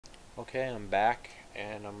Okay, I'm back,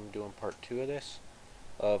 and I'm doing part 2 of this,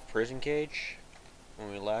 of Prisonkage,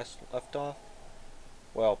 when we last left off.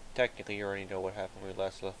 Well, technically you already know what happened when we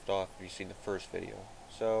last left off if you've seen the first video.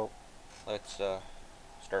 So, let's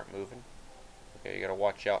start moving. Okay, you gotta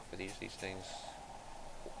watch out for these things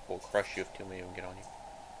will crush you if too many of them get on you.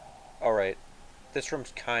 Alright, this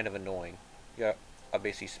room's kind of annoying. I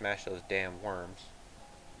basically smash those damn worms.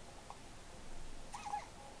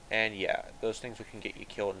 And yeah, those things can get you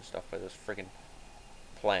killed and stuff by those friggin'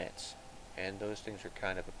 plants. And those things are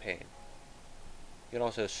kind of a pain. You can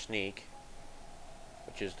also sneak,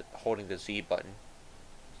 which is holding the Z button.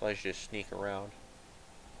 So I just sneak around.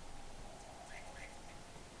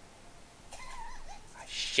 Ah,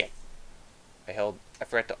 shit! I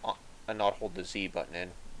forgot to not hold the Z button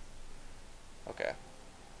in. Okay.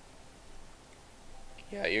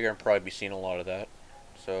 Yeah, you're gonna probably be seeing a lot of that.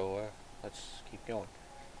 So, let's keep going.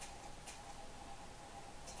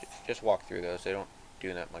 Just walk through those, they don't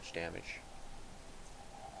do that much damage.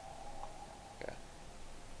 Okay.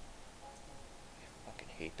 I fucking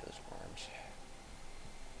hate those worms.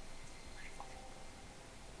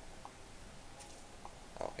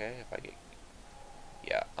 Okay, if I get...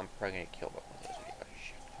 Yeah, I'm probably gonna get killed by one of those. Oh,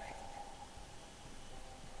 shit. I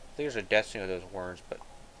think there's a destiny of those worms, but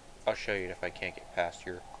I'll show you if I can't get past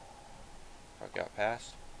here. I got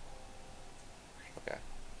past? Okay.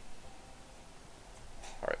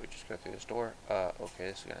 Alright, we just go through this door. Okay,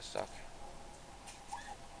 this is gonna suck.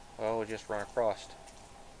 Well, we'll just run across.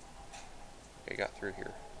 Okay, got through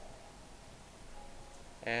here.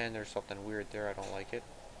 And there's something weird there, I don't like it.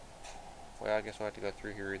 Well, I guess we'll have to go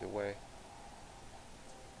through here either way.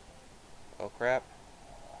 Oh crap.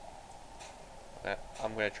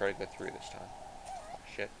 I'm gonna try to go through this time. Oh,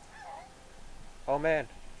 shit. Oh man.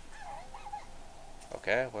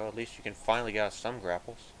 Okay, well at least you can finally get out some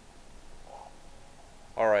grapples.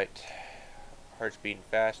 Alright. Heart's beating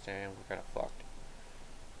fast and we're kinda fucked.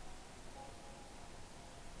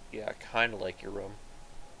 Yeah, I kinda like your room.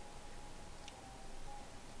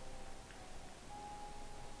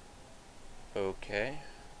 Okay.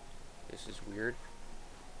 This is weird.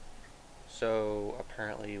 So,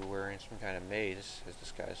 apparently we're in some kind of maze, as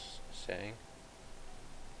this guy's saying.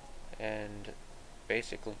 And,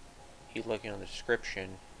 basically, he's looking on the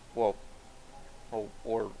description, well,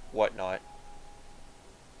 or whatnot.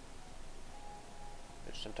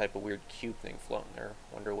 There's some type of weird cube thing floating there.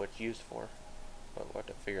 Wonder what it's used for. But we'll have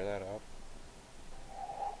to figure that out.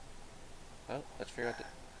 Well, let's figure out the...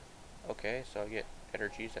 Okay, so I get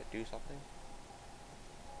energies that do something.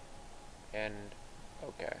 And...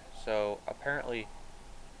 Okay, so apparently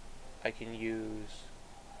I can use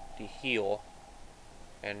the heal,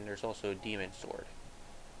 and there's also a demon sword.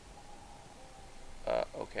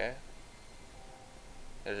 Okay.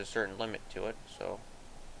 There's a certain limit to it, so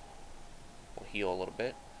we'll heal a little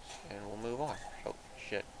bit, and we'll move on. Oh,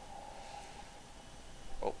 shit.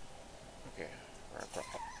 Oh, okay.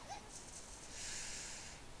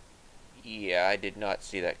 Yeah, I did not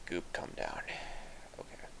see that goop come down.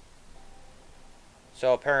 Okay.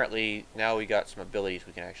 So apparently, now we got some abilities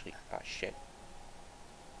we can actually... Ah, shit.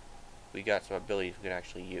 We got some abilities we can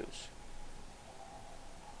actually use.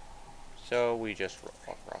 So we just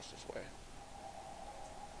walk across this way.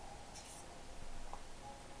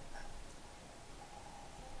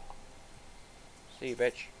 See you,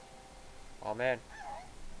 bitch. Oh man.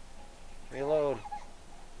 Leave me alone.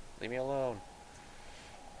 Leave me alone.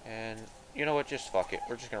 And you know what? Just fuck it.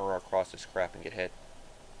 We're just gonna run across this crap and get hit.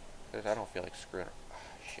 Because I don't feel like screwing up. Oh,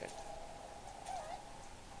 shit.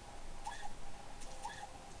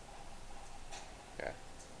 Okay.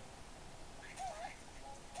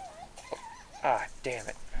 Oh. Ah, damn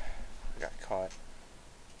it. I got caught.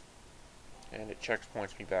 And it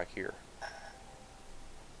checkpoints me back here.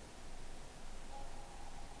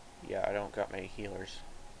 Yeah, I don't got many healers.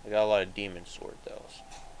 I got a lot of demon sword though.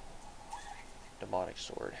 Demonic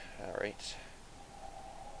sword. Alright.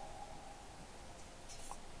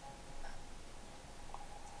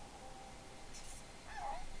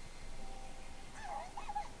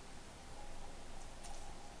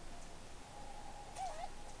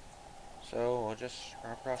 So we'll just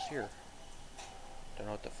run across here. Don't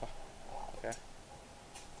know what the fuck. Okay.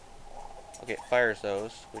 Okay, it fires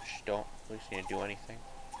those, which don't at least need to do anything.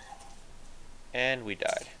 And we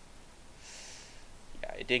died.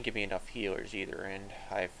 Yeah, it didn't give me enough healers either, and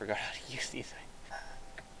I forgot how to use these things.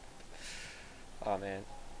 Oh man.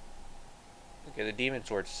 Okay, the demon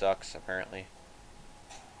sword sucks, apparently.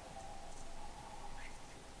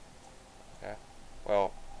 Okay.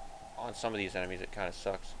 Well, on some of these enemies it kind of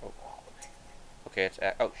sucks. Oh. Okay, it's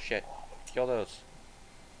at... Oh, shit. Kill those.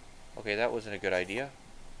 Okay, that wasn't a good idea.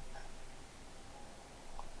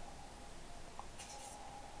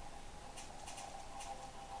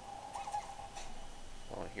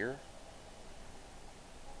 here.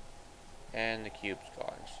 And the cube's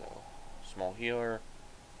gone, so small healer.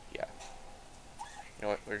 Yeah. You know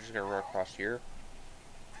what? We're just gonna run across here.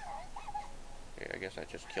 Okay, I guess I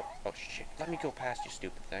just killed. Oh shit! Let me go past, you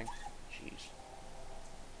stupid thing. Jeez.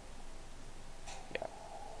 Yeah.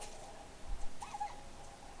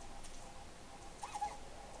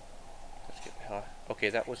 Let's get the hell. Okay,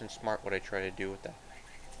 that wasn't smart. What I tried to do with that.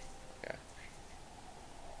 Okay.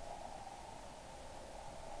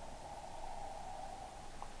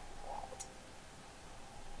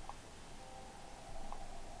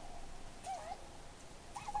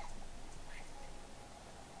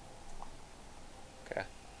 Okay.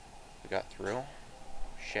 We got through.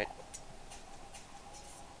 Shit.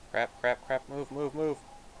 Crap, crap, crap. Move, move, move.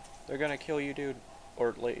 They're gonna kill you, dude.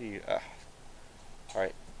 Or lady.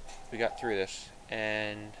 Alright. We got through this.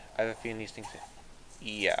 And I have a feeling these things...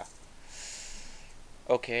 Yeah.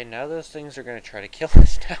 Okay, now those things are gonna try to kill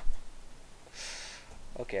us now.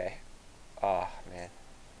 Okay. Ah, man.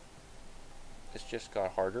 This just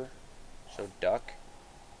got harder. So duck,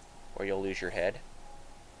 or you'll lose your head.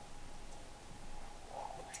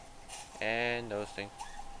 And those things.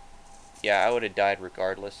 Yeah, I would have died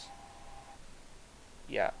regardless.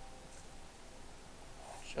 Yeah.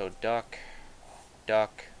 So duck,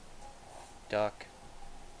 duck, duck,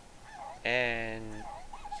 and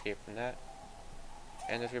escape from that.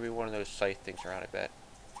 And there's gonna be one of those scythe things around, I bet.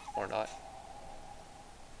 Or not.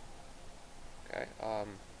 Okay, oh,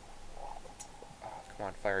 come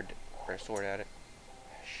on, fire a sword at it.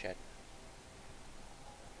 Shit.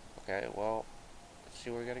 Okay, well, let's see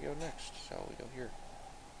where we gotta go next. So we go here.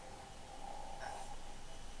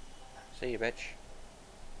 See you, bitch.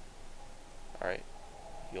 Alright,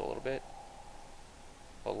 heal a little bit.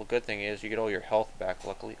 Well, the good thing is you get all your health back,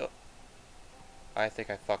 luckily. Oh, I think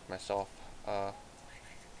I fucked myself.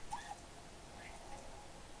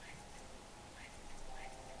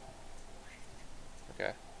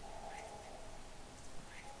 Okay.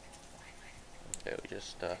 Okay, we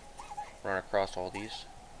just run across all these.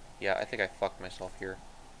 Yeah, I think I fucked myself here.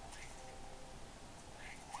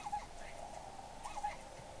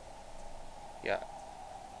 Yeah.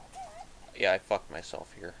 Yeah, I fucked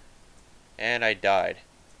myself here. And I died.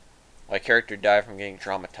 My character died from getting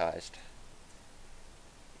traumatized.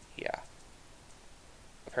 Yeah.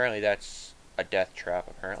 Apparently that's a death trap,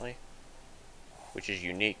 apparently. Which is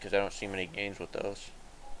unique, because I don't see many games with those.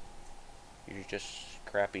 Usually just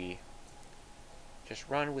crappy... Just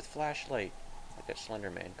run with flashlight. Like that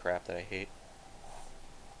Slenderman crap that I hate.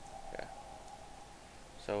 Yeah.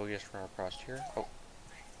 So we just run across here. Oh.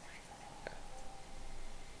 Yeah.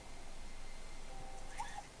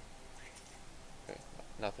 Okay.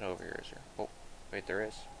 Nothing over here, is there? Oh. Wait, there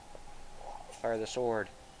is. Fire the sword.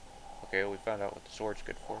 Okay, we found out what the sword's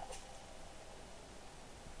good for.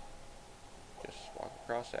 Just walk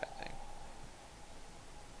across that thing.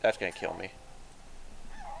 That's gonna kill me.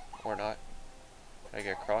 Or not. Can I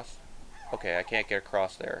get across? Okay, I can't get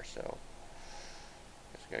across there, so...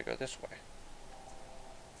 Guess I gotta go this way.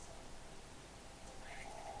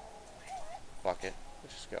 Fuck it.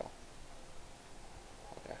 Let's just go.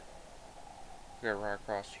 Okay. We're gonna run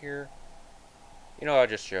across here. You know, I'll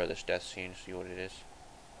just show this death scene, see what it is.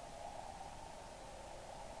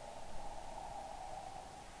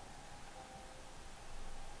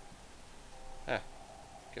 Huh.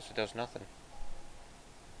 Guess it does nothing.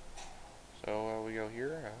 So, we go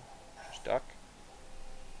here. Just duck.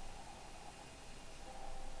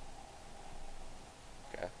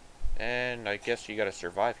 Okay. And I guess you gotta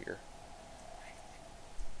survive here.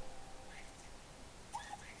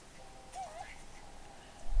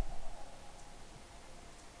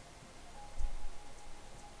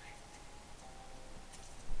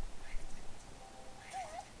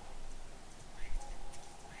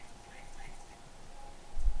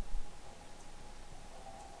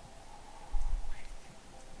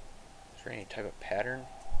 Is there any type of pattern?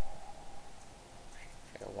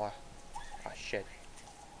 Okay, why? Ah, shit.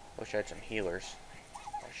 Wish I had some healers.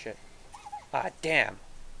 Oh, shit. Ah, damn.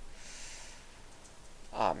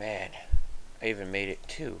 Ah, man. I even made it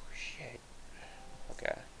too. Shit.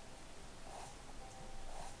 Okay.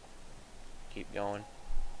 Keep going.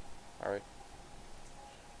 Alright.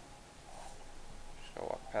 Just gotta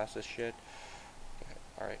walk past this shit. Okay.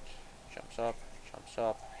 Alright. Jumps up. Jumps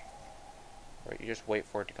up. Alright, you just wait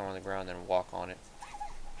for it to come on the ground, then walk on it.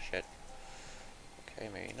 Shit. Okay,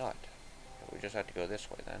 maybe not. We just have to go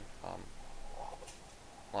this way then.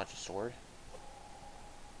 Launch a sword.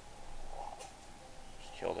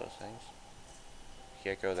 Just kill those things.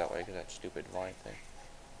 Can't go that way because that stupid vine thing.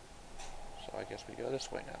 So I guess we go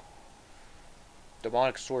this way now.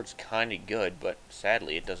 Demonic Sword's kinda good, but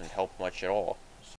sadly it doesn't help much at all.